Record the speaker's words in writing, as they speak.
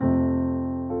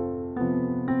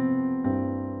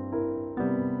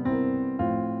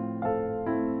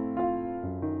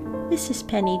This is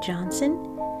Penny Johnson,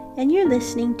 and you're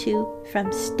listening to From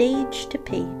Stage to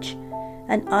Page,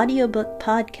 an audiobook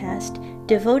podcast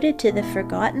devoted to the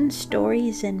forgotten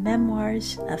stories and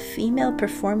memoirs of female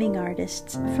performing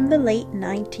artists from the late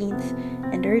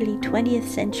 19th and early 20th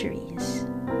centuries.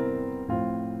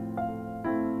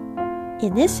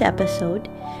 In this episode,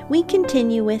 we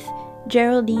continue with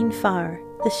Geraldine Farr,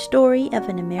 The Story of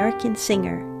an American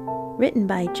Singer, written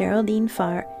by Geraldine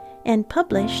Farr and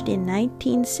published in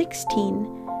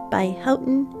 1916 by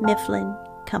Houghton Mifflin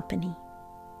Company.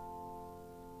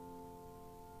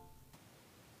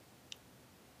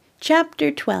 Chapter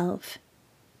 12.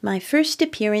 My First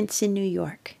Appearance in New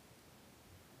York.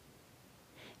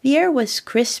 The air was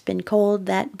crisp and cold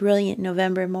that brilliant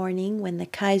November morning when the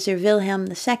Kaiser Wilhelm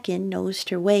II nosed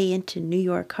her way into New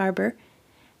York Harbor.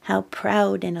 How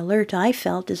proud and alert I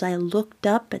felt as I looked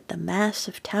up at the mass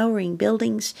of towering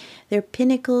buildings, their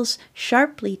pinnacles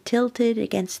sharply tilted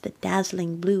against the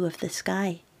dazzling blue of the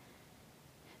sky.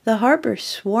 The harbor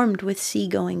swarmed with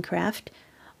seagoing craft.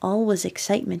 All was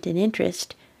excitement and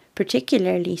interest,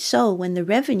 particularly so when the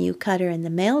revenue cutter and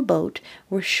the mail boat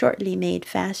were shortly made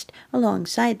fast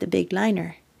alongside the big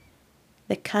liner.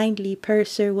 The kindly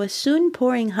purser was soon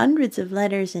pouring hundreds of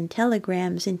letters and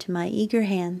telegrams into my eager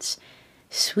hands.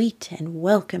 Sweet and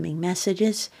welcoming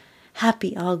messages,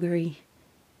 happy augury.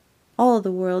 All the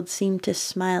world seemed to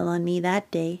smile on me that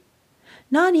day.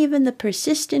 Not even the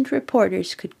persistent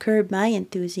reporters could curb my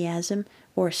enthusiasm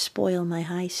or spoil my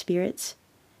high spirits.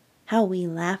 How we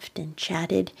laughed and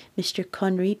chatted, Mr.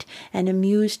 Conreit, an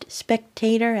amused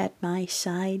spectator at my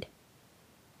side.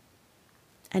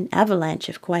 An avalanche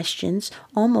of questions,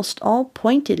 almost all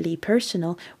pointedly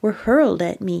personal, were hurled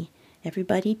at me,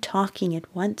 everybody talking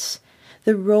at once.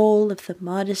 The role of the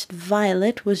modest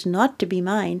Violet was not to be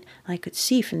mine, I could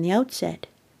see from the outset.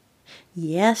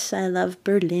 Yes, I loved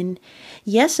Berlin.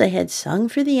 Yes, I had sung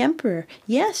for the Emperor.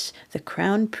 Yes, the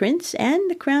Crown Prince and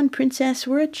the Crown Princess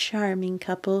were a charming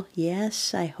couple.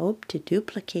 Yes, I hoped to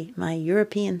duplicate my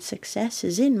European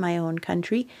successes in my own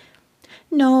country.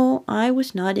 No, I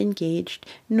was not engaged,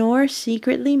 nor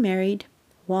secretly married.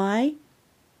 Why?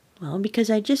 Well, because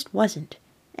I just wasn't.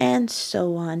 And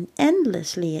so on,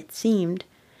 endlessly it seemed.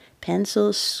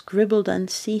 Pencils scribbled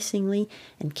unceasingly,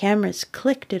 and cameras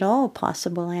clicked at all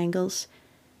possible angles.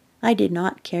 I did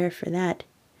not care for that.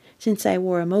 Since I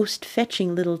wore a most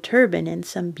fetching little turban and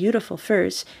some beautiful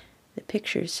furs, the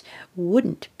pictures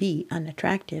wouldn't be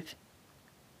unattractive.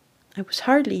 I was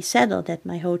hardly settled at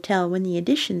my hotel when the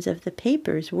editions of the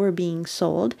papers were being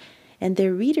sold, and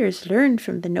their readers learned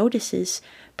from the notices,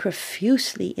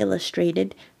 profusely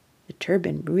illustrated, the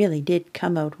turban really did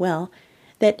come out well,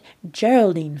 that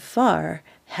Geraldine Farr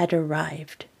had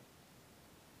arrived.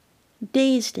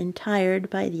 Dazed and tired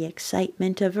by the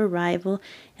excitement of arrival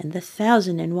and the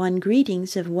 1,001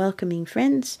 greetings of welcoming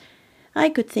friends, I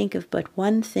could think of but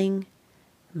one thing,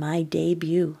 my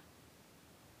debut.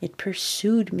 It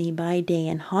pursued me by day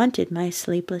and haunted my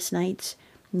sleepless nights.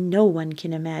 No one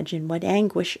can imagine what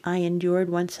anguish I endured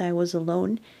once I was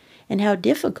alone, and how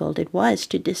difficult it was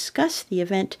to discuss the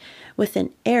event with an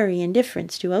airy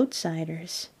indifference to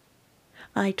outsiders.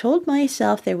 I told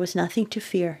myself there was nothing to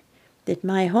fear, that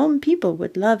my home people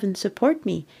would love and support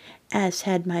me, as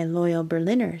had my loyal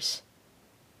Berliners.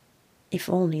 If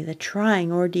only the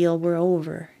trying ordeal were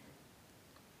over.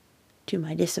 To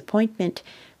my disappointment,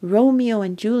 Romeo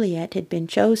and Juliet had been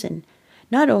chosen,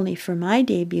 not only for my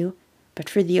debut, but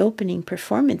for the opening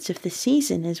performance of the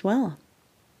season as well.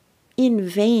 In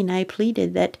vain I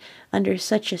pleaded that under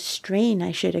such a strain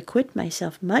I should acquit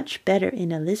myself much better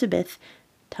in Elizabeth,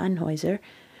 Tannhäuser,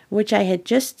 which I had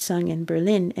just sung in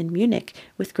Berlin and Munich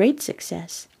with great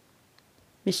success.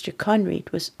 Mr.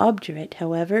 Conreit was obdurate,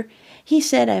 however. He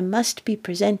said I must be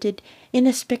presented in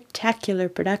a spectacular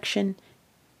production,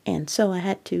 and so I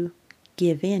had to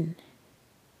give in.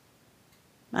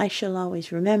 I shall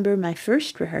always remember my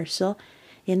first rehearsal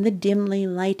in the dimly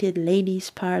lighted ladies'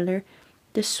 parlor.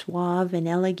 The suave and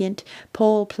elegant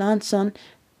Paul Plançon,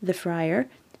 the friar,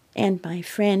 and my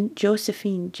friend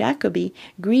Josephine Jacobi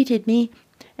greeted me,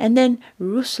 and then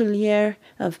Rousselier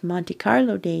of Monte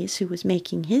Carlo days, who was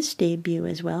making his debut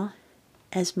as well,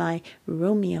 as my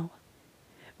Romeo.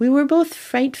 We were both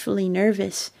frightfully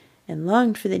nervous and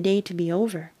longed for the day to be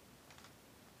over.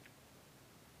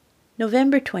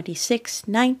 November 26,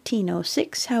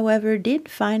 1906, however, did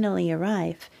finally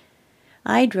arrive.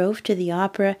 I drove to the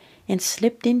opera and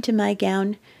slipped into my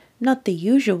gown, not the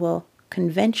usual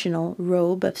conventional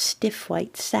robe of stiff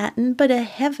white satin, but a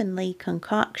heavenly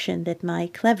concoction that my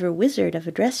clever wizard of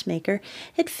a dressmaker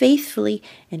had faithfully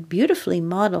and beautifully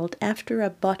modeled after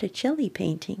a Botticelli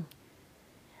painting.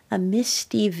 a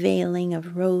misty veiling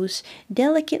of rose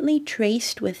delicately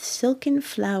traced with silken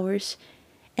flowers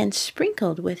and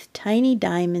sprinkled with tiny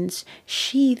diamonds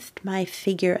sheathed my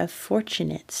figure of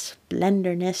fortunate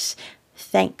splendorness,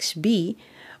 thanks be,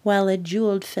 while a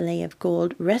jeweled fillet of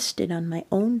gold rested on my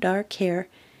own dark hair,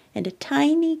 and a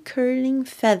tiny curling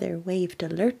feather waved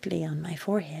alertly on my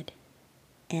forehead.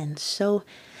 And so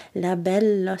La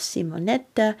Bella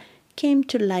Simonetta came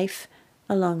to life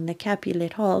along the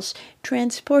Capulet halls,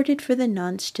 transported for the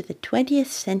nonce to the 20th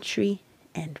century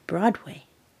and Broadway.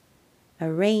 A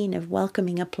rain of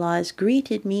welcoming applause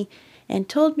greeted me and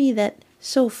told me that,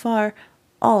 so far,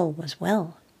 all was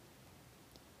well.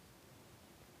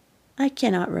 I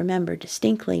cannot remember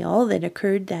distinctly all that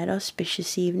occurred that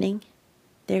auspicious evening.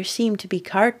 There seemed to be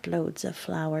cartloads of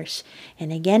flowers,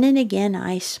 and again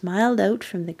I smiled out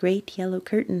from the great yellow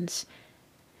curtains.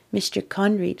 Mr.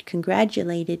 Conrad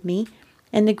congratulated me,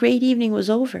 and the great evening was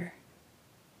over.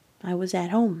 I was at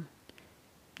home.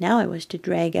 Now I was to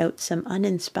drag out some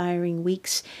uninspiring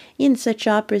weeks in such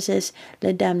operas as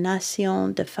La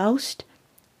Damnation de Faust,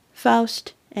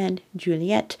 Faust, and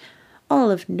Juliet, all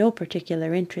of no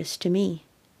particular interest to me.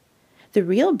 The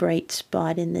real bright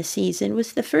spot in the season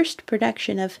was the first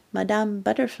production of Madame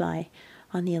Butterfly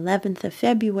on the 11th of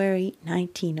February,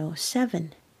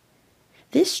 1907.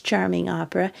 This charming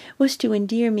opera was to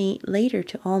endear me later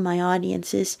to all my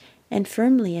audiences and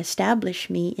firmly establish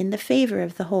me in the favor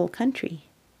of the whole country.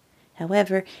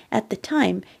 However, at the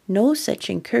time, no such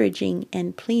encouraging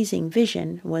and pleasing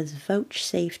vision was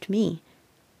vouchsafed me.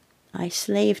 I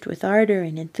slaved with ardor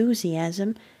and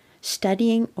enthusiasm,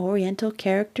 studying Oriental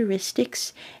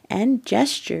characteristics and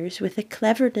gestures with a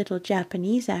clever little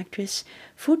Japanese actress,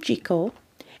 Fujiko,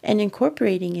 and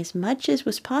incorporating as much as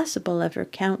was possible of her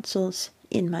counsels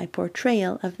in my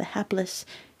portrayal of the hapless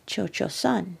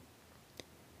Cho-Cho-san.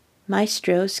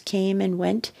 Maestros came and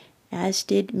went, as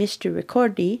did Mr.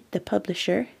 Ricordi, the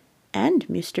publisher, and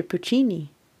Mr. Puccini.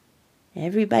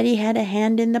 Everybody had a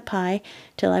hand in the pie,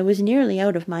 till I was nearly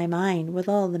out of my mind with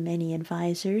all the many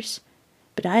advisers,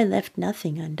 but I left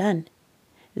nothing undone,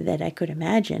 that I could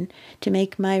imagine, to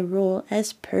make my role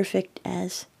as perfect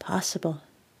as possible.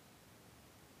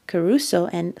 Caruso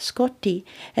and Scotti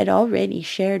had already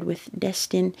shared with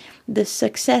Destin the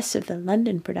success of the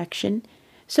London production,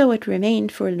 so it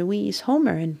remained for Louise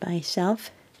Homer and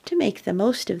myself to make the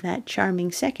most of that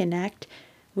charming second act,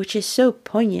 which is so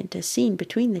poignant a scene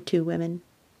between the two women.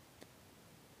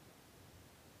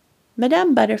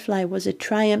 Madame Butterfly was a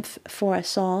triumph for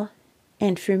us all,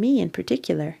 and for me in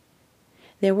particular.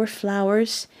 There were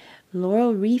flowers,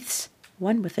 laurel wreaths,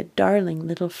 one with a darling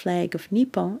little flag of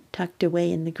Nippon tucked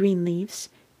away in the green leaves,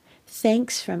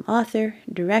 thanks from author,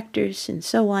 directors, and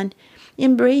so on,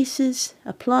 embraces,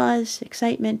 applause,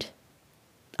 excitement,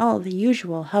 all the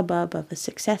usual hubbub of a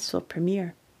successful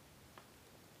premiere.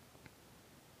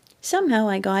 Somehow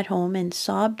I got home and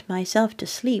sobbed myself to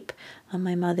sleep on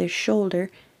my mother's shoulder,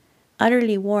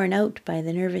 utterly worn out by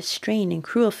the nervous strain and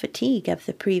cruel fatigue of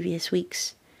the previous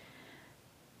weeks.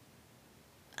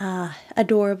 Ah,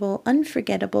 adorable,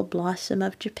 unforgettable blossom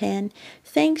of Japan,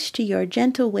 thanks to your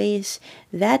gentle ways,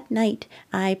 that night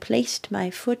I placed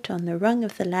my foot on the rung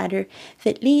of the ladder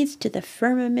that leads to the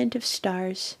firmament of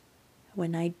stars.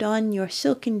 When I don your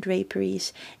silken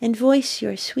draperies and voice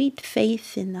your sweet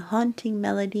faith in the haunting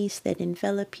melodies that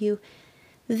envelop you,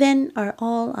 then are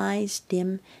all eyes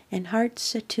dim and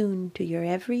hearts attuned to your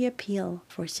every appeal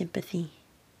for sympathy.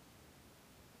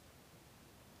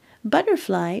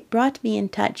 Butterfly brought me in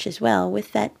touch as well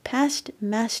with that past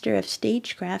master of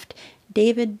stagecraft,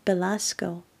 David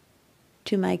Belasco.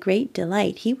 To my great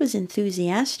delight, he was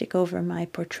enthusiastic over my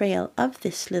portrayal of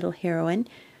this little heroine,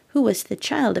 who was the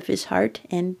child of his heart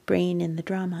and brain in the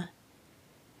drama.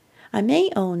 I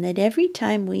may own that every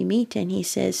time we meet and he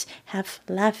says, half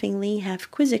laughingly, half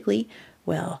quizzically,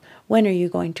 "Well, when are you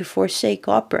going to forsake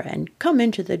opera and come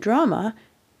into the drama?"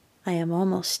 I am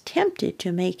almost tempted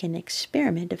to make an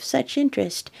experiment of such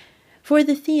interest, for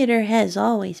the theater has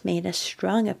always made a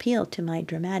strong appeal to my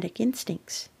dramatic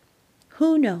instincts.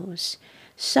 Who knows?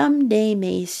 Some day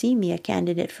may see me a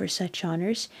candidate for such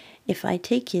honors, if I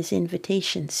take his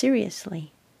invitation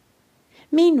seriously.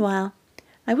 Meanwhile,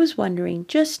 I was wondering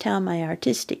just how my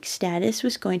artistic status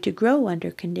was going to grow under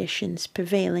conditions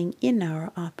prevailing in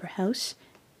our opera house.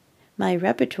 My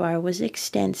repertoire was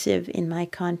extensive in my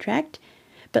contract,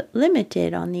 but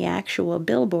limited on the actual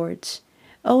billboards,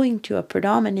 owing to a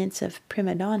predominance of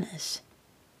prima donnas.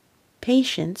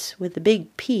 Patience, with a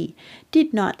big P,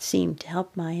 did not seem to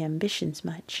help my ambitions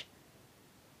much.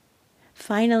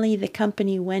 Finally, the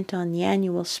company went on the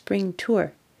annual spring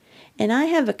tour, and I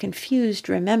have a confused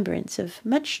remembrance of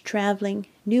much traveling,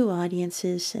 new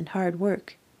audiences, and hard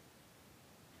work.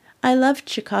 I loved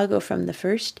Chicago from the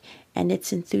first, and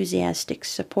its enthusiastic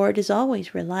support is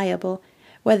always reliable,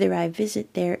 whether I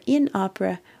visit there in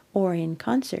opera or in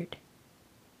concert.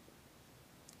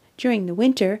 During the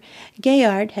winter,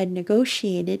 Gaillard had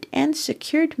negotiated and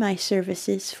secured my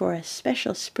services for a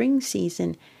special spring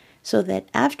season, so that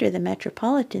after the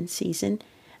metropolitan season,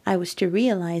 I was to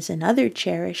realize another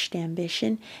cherished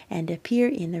ambition and appear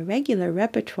in the regular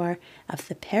repertoire of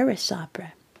the Paris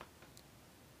Opera.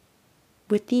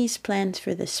 With these plans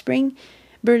for the spring,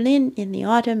 Berlin in the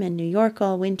autumn, and New York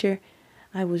all winter,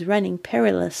 I was running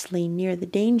perilously near the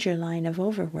danger line of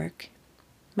overwork.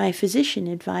 My physician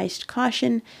advised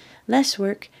caution, less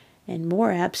work, and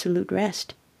more absolute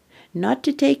rest, not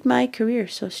to take my career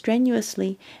so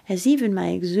strenuously, as even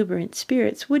my exuberant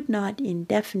spirits would not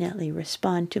indefinitely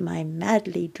respond to my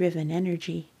madly driven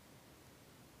energy.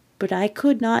 But I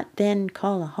could not then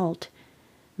call a halt.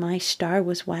 My star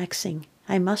was waxing.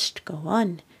 I must go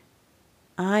on.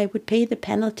 I would pay the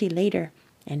penalty later,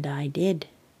 and I did.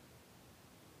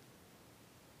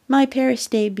 My Paris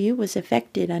debut was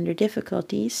effected under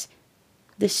difficulties.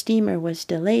 The steamer was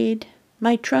delayed,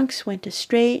 my trunks went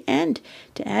astray, and,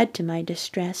 to add to my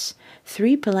distress,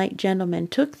 3 polite gentlemen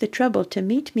took the trouble to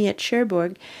meet me at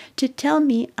Cherbourg to tell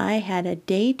me I had a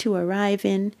day to arrive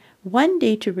in, 1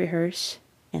 day to rehearse,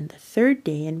 and the 3rd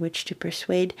day in which to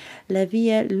persuade La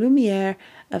Ville Lumière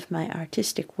of my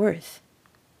artistic worth.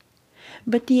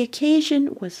 But the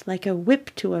occasion was like a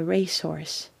whip to a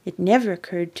racehorse. It never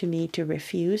occurred to me to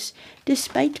refuse,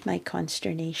 despite my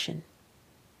consternation.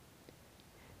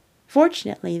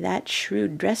 Fortunately, that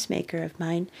shrewd dressmaker of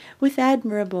mine, with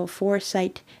admirable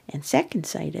foresight, and second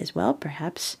sight as well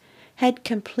perhaps, had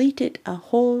completed a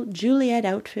whole Juliet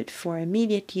outfit for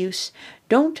immediate use.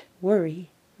 "Don't worry,"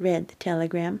 read the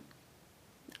telegram.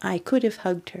 I could have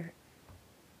hugged her.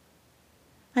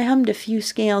 I hummed a few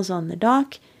scales on the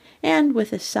dock, and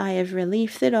with a sigh of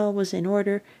relief that all was in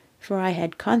order, for I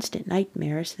had constant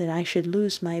nightmares that I should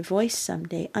lose my voice some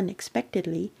day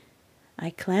unexpectedly, I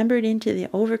clambered into the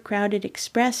overcrowded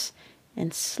express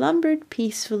and slumbered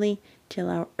peacefully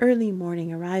till our early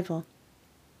morning arrival.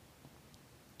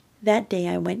 That day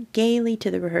I went gaily to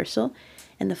the rehearsal,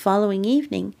 and the following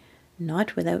evening,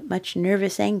 not without much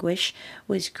nervous anguish,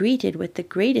 was greeted with the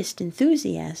greatest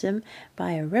enthusiasm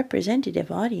by a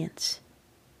representative audience.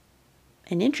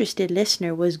 An interested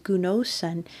listener was Gounod's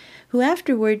son, who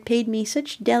afterward paid me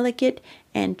such delicate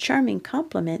and charming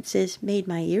compliments as made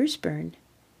my ears burn.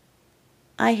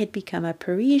 I had become a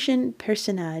Parisian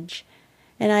personnage,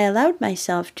 and I allowed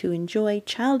myself to enjoy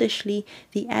childishly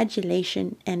the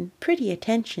adulation and pretty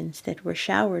attentions that were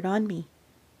showered on me.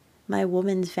 My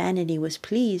woman's vanity was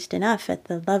pleased enough at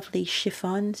the lovely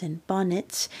chiffons and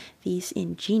bonnets these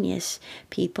ingenious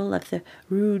people of the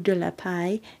Rue de la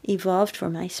Paix evolved for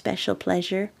my special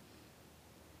pleasure.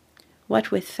 What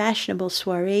with fashionable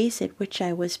soirees at which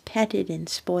I was petted and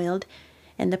spoiled,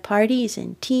 and the parties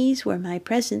and teas where my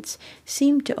presence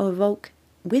seemed to evoke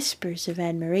whispers of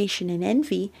admiration and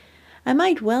envy, I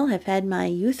might well have had my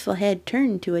youthful head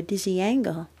turned to a dizzy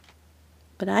angle.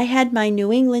 But I had my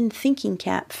New England thinking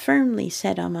cap firmly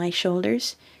set on my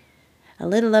shoulders. A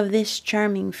little of this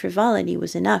charming frivolity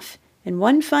was enough, and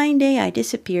one fine day I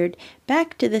disappeared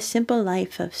back to the simple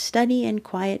life of study and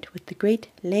quiet with the great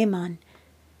Lehmann.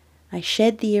 I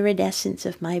shed the iridescence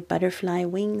of my butterfly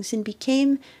wings and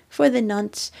became, for the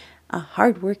nonce, a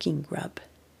hard-working grub.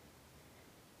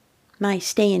 My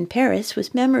stay in Paris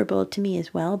was memorable to me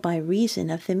as well by reason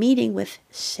of the meeting with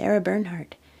Sarah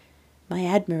Bernhardt. My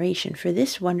admiration for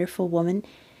this wonderful woman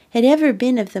had ever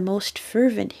been of the most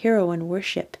fervent heroine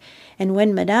worship, and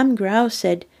when Madame Grau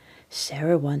said,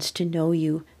 "Sarah wants to know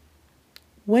you.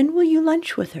 When will you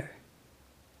lunch with her?"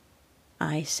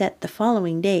 I set the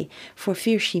following day, for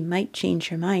fear she might change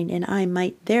her mind, and I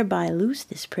might thereby lose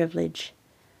this privilege.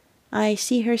 I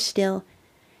see her still,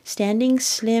 standing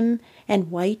slim and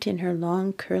white in her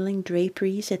long curling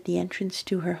draperies at the entrance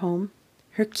to her home,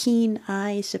 her keen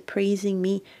eyes appraising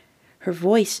me, her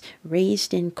voice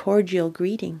raised in cordial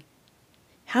greeting.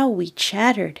 How we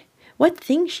chattered! What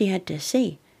things she had to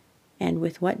say, and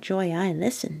with what joy I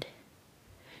listened.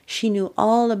 She knew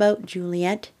all about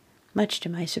Juliet, much to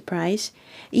my surprise,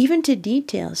 even to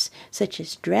details such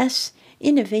as dress,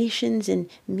 innovations in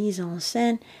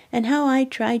mise-en-scène, and how I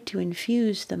tried to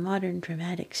infuse the modern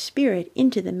dramatic spirit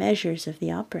into the measures of the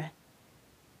opera.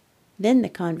 Then the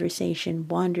conversation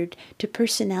wandered to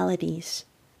personalities.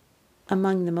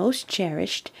 Among the most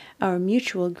cherished, our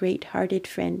mutual great-hearted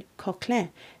friend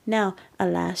Coquelin, now,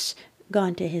 alas,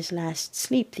 gone to his last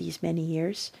sleep these many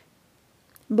years,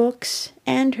 books,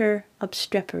 and her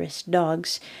obstreperous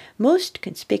dogs, most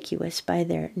conspicuous by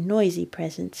their noisy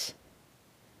presence.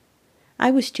 I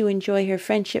was to enjoy her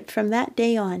friendship from that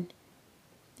day on.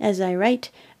 As I write,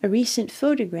 a recent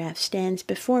photograph stands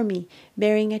before me,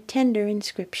 bearing a tender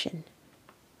inscription.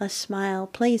 A smile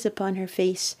plays upon her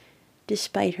face,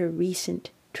 despite her recent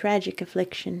tragic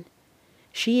affliction.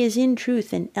 She is in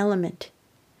truth an element,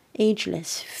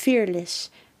 ageless, fearless,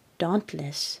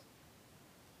 dauntless.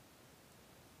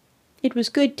 It was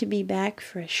good to be back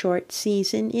for a short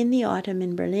season in the autumn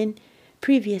in Berlin,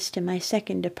 previous to my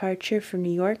second departure for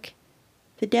New York.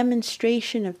 The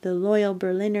demonstration of the loyal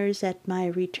Berliners at my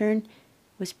return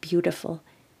was beautiful,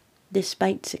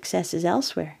 despite successes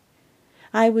elsewhere.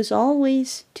 I was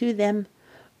always to them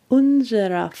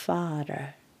unserer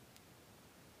Vater.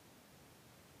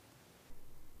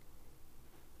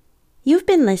 You've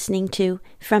been listening to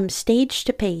From Stage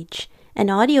to Page,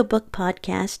 an audiobook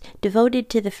podcast devoted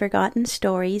to the forgotten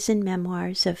stories and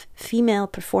memoirs of female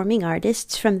performing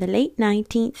artists from the late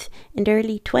 19th and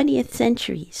early 20th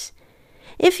centuries.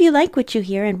 If you like what you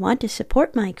hear and want to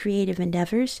support my creative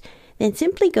endeavors, then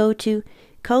simply go to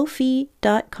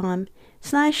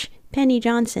ko-fi.com/Penny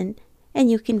Johnson and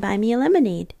you can buy me a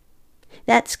lemonade.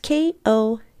 That's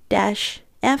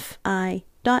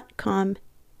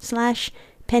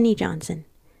ko-fi.com/Penny Johnson.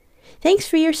 Thanks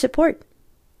for your support.